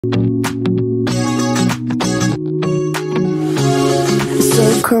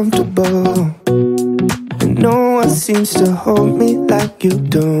comfortable, and no one seems to hold me like you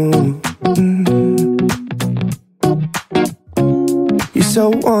do. You're so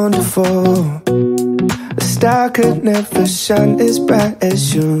wonderful. A star could never shine as bright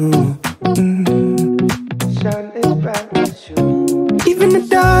as you. Shine as bright as you. Even the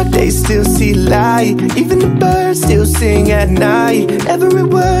dark days still see light. Even the birds still sing at night. Every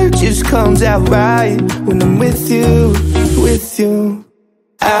word just comes out right when I'm with you, with you.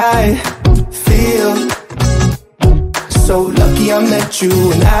 I feel so lucky I met you,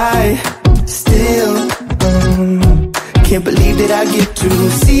 and I still can't believe that I get to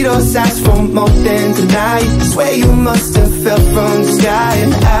see those eyes for more than tonight. Swear you must have fell from the sky,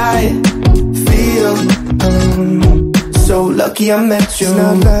 and I feel so lucky I met you. It's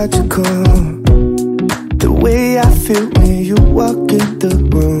not logical, the way I feel when you walk in the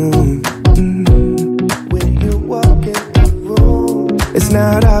room. When you walk in the room, it's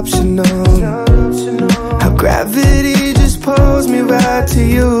not optional. How gravity just pulls me right to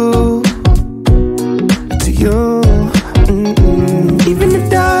you, to you. Even the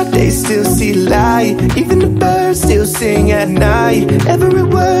dark days still see light. Even the birds still sing at night. Every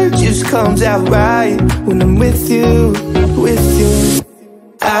word just comes out right when I'm with you, with you.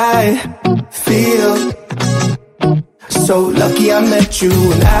 I feel so lucky I met you,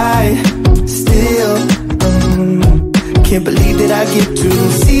 and I still can't believe that I get to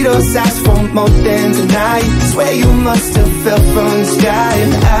see those eyes for more than tonight. Swear you must have fell from the sky,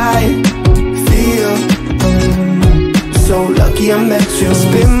 and I feel so lucky I met you.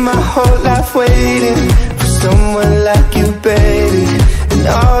 Spent my whole life waiting for someone like you, baby, and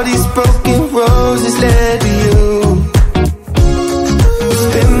all these broken roses led to you.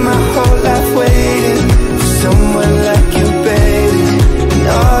 Spent my whole life waiting for someone like you, baby, and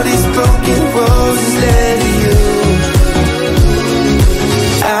all these broken roses led to you.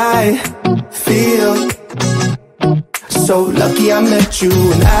 I feel so lucky I met you,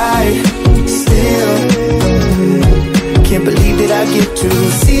 and I still can't believe that I get to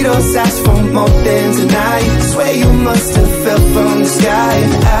see those eyes for more than tonight. Swear you must have fell from the sky,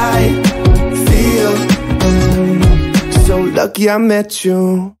 and I feel so lucky I met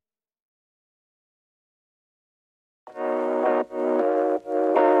you.